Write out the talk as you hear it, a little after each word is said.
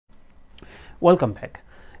Welcome back.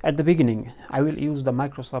 At the beginning, I will use the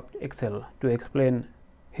Microsoft Excel to explain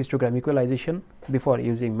histogram equalization before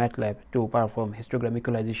using MATLAB to perform histogram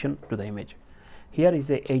equalization to the image. Here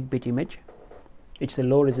is a 8-bit image. It's a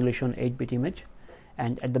low resolution 8-bit image,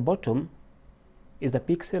 and at the bottom is the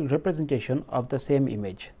pixel representation of the same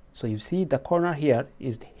image. So you see the corner here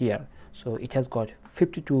is here, so it has got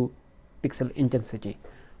 52 pixel intensity.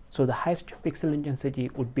 So the highest pixel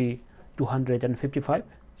intensity would be 255,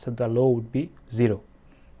 so the low would be 0.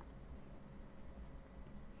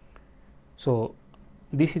 So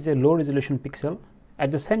this is a low resolution pixel.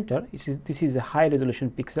 At the center, this is a high resolution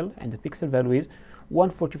pixel, and the pixel value is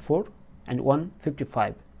 144 and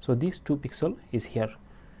 155. So these two pixel is here.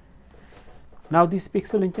 Now this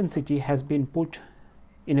pixel intensity has been put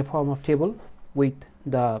in a form of table with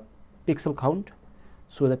the pixel count.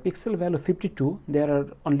 So the pixel value 52, there are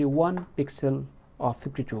only one pixel of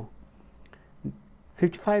 52.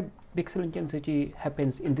 55 pixel intensity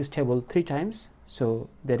happens in this table 3 times, so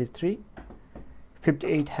there is 3.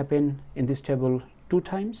 58 happen in this table 2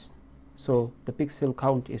 times, so the pixel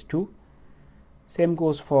count is 2. Same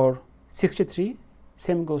goes for 63,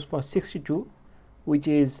 same goes for 62, which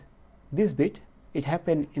is this bit. It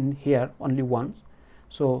happened in here only once,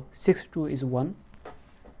 so 62 is 1.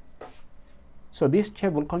 So this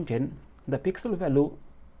table contains the pixel value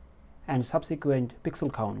and subsequent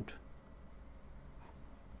pixel count.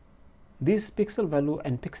 This pixel value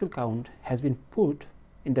and pixel count has been put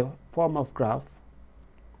in the form of graph.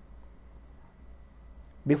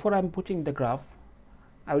 Before I am putting the graph,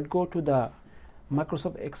 I would go to the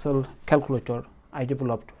Microsoft Excel calculator I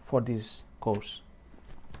developed for this course.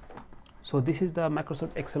 So this is the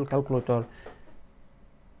Microsoft Excel calculator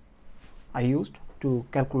I used to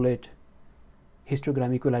calculate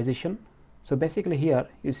histogram equalization. So basically here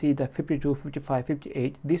you see the 52, 55,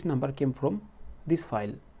 58, this number came from this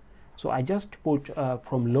file. So I just put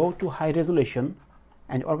from low to high resolution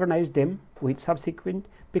and organized them with subsequent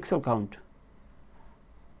pixel count.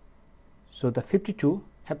 So the 52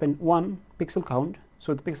 happened 1 pixel count,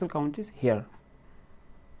 so the pixel count is here.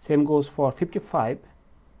 Same goes for 55,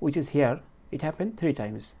 which is here. It happened 3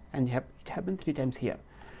 times, and it happened 3 times here.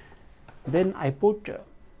 Then I put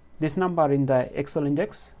this number in the Excel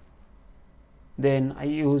index. Then I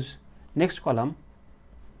use next column.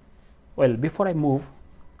 Well, before I move,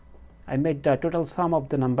 I made the total sum of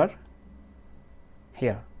the number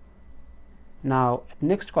here. Now at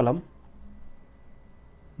next column,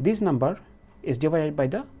 this number is divided by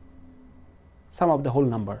the sum of the whole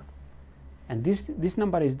number, and this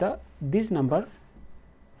number is this number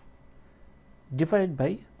divided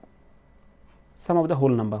by sum of the whole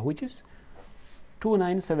number, which is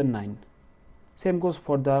 2979. Same goes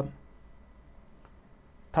for the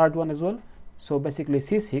third one as well. So basically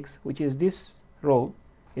C6, which is this row,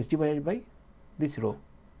 is divided by this row,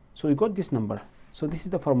 so we got this number. So this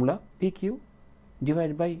is the formula, PQ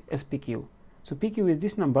divided by SPQ. So PQ is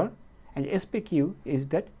this number and SPQ is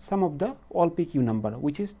that sum of the all PQ number,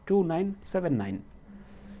 which is 2979.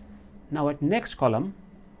 Now at next column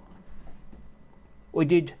we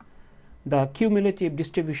did the cumulative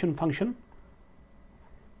distribution function.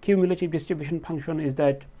 Cumulative distribution function is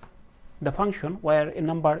that the function where a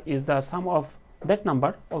number is the sum of that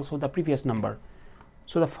number also the previous number.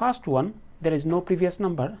 So the first one, there is no previous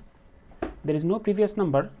number, so there is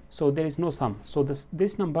no sum. So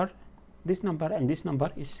this number and this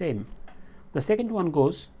number is same. The second one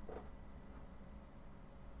goes,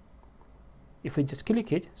 if we just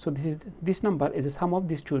click it, so this number is the sum of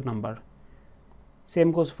these two number.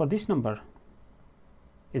 Same goes for this number,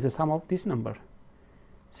 is the sum of this number.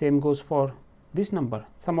 Same goes for this number,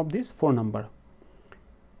 sum of this 4 number.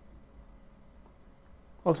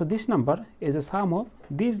 Also this number is the sum of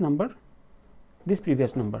this number, this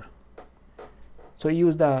previous number. So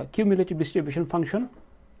use the cumulative distribution function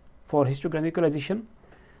for histogram equalization.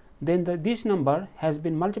 Then this number has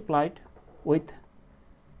been multiplied with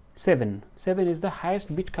 7. 7 is the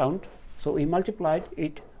highest bit count, so we multiplied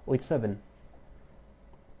it with 7.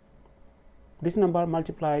 This number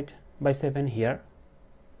multiplied by 7 here.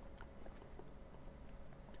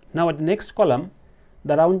 Now at the next column,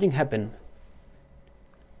 the rounding happened.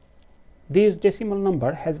 This decimal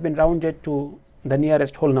number has been rounded to the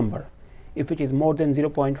nearest whole number. If it is more than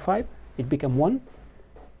 0.5, it become 1.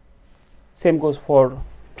 Same goes for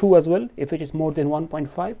 2 as well. If it is more than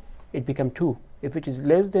 1.5, it become 2. If it is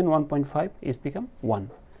less than 1.5, it become 1.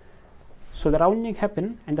 So the rounding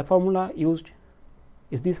happened, and the formula used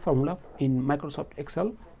is this formula in Microsoft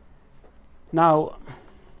Excel. Now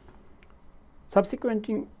subsequent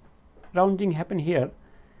rounding happen here.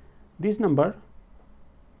 This number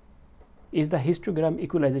is the histogram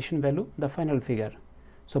equalization value, the final figure.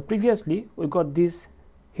 So previously we got this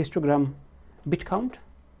histogram bit count,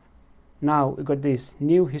 now we got this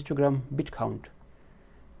new histogram bit count.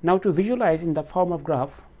 Now to visualize in the form of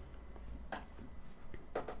graph,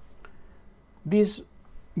 these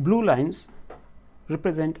blue lines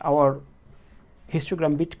represent our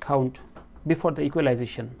histogram bit count before the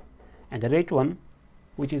equalization, and the red one,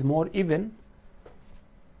 which is more even,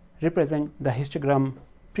 represent the histogram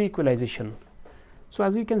pre-equalization. So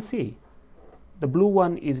as you can see, the blue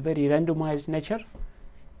one is very randomized nature,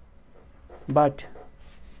 but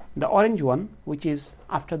the orange one, which is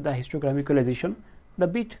after the histogram equalization, the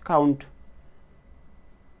bit count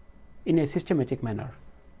in a systematic manner.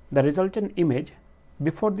 The resultant image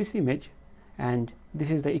before this image, and this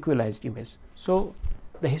is the equalized image. So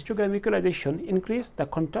the histogram equalization increase the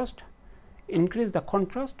contrast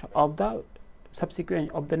of the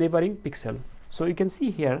subsequent of the neighboring pixel. So you can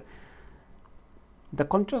see here the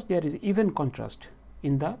contrast, there is even contrast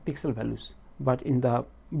in the pixel values, but in the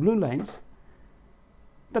blue lines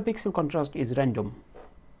the pixel contrast is random,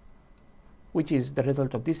 which is the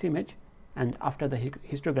result of this image, and after the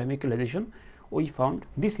histogram equalization we found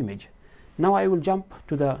this image. Now I will jump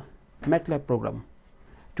to the MATLAB program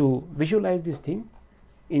to visualize this thing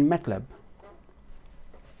in MATLAB.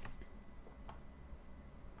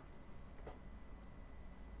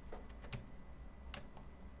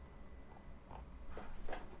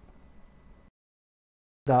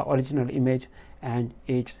 The original image and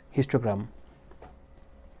its histogram.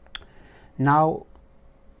 Now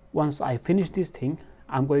once I finish this thing,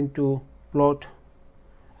 I'm going to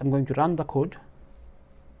run the code,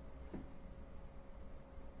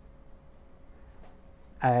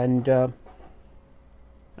 and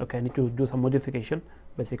okay, I need to do some modification.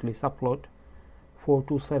 Basically subplot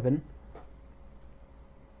 427.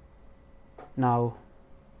 Now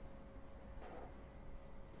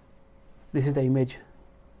this is the image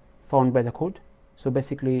found by the code. So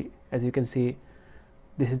basically, as you can see,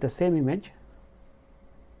 this is the same image,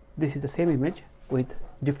 with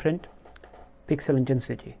different pixel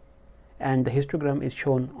intensity, and the histogram is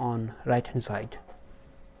shown on right hand side.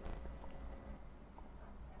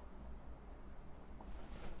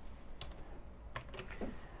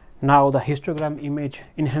 Now the histogram image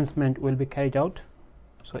enhancement will be carried out.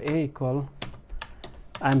 So A equal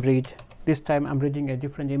this time I'm reading a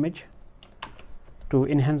different image. To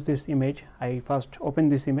enhance this image, I first open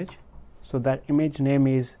this image. So that image name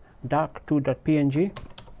is dark2.png.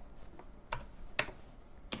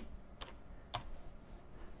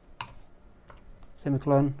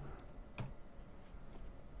 Semicolon.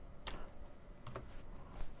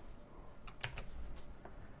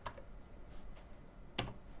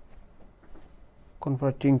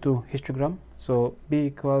 Converting to histogram. So B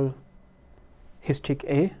equal histic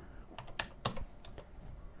A.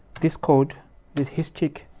 This code, this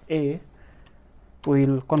histic A,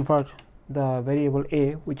 will convert the variable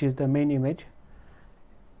A, which is the main image.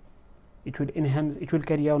 It will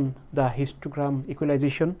carry on the histogram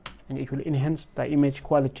equalization, and it will enhance the image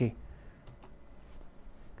quality.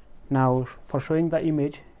 Now for showing the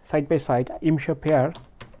image side by side, image pair,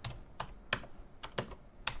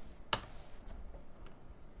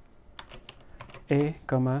 A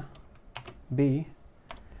comma B,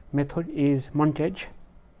 method is montage.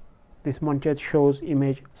 This montage shows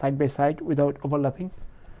image side by side without overlapping.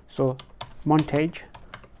 So montage.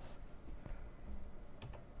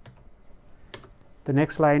 The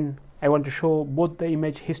next line, I want to show both the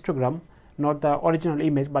image histogram, not the original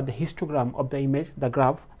image, but the histogram of the image, the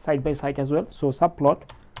graph, side by side as well. So subplot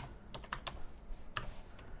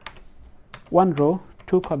 1 row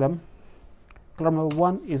 2 column. Column number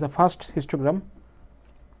 1 is the first histogram.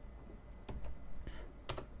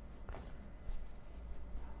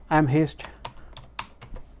 Hist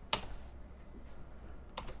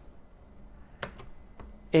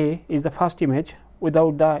A is the first image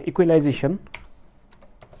without the equalization.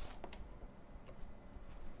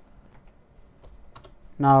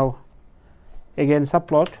 Now again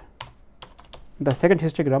subplot the second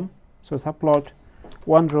histogram. So subplot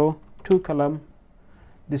 1 row 2 column.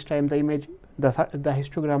 This time the image, the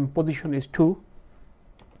histogram position is 2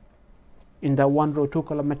 in the 1 row 2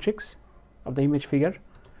 column matrix of the image figure.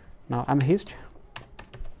 Now hist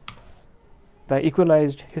the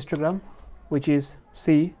equalized histogram, which is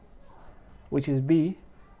C, which is B,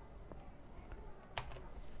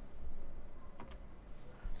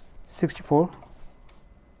 64.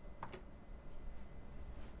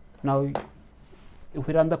 Now if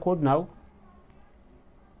we run the code now,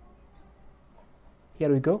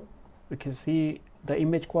 here we go, we can see the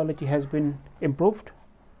image quality has been improved.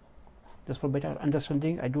 Just for better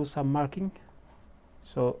understanding, I do some marking.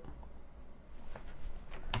 So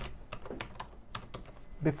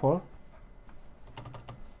before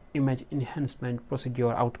image enhancement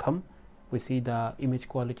procedure outcome, we see the image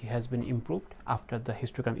quality has been improved after the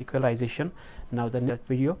histogram equalization. Now the next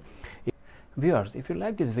video. Viewers, if you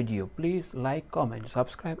like this video, please like, comment,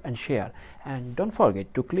 subscribe and share, and don't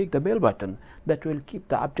forget to click the bell button that will keep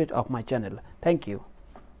the update of my channel. Thank you.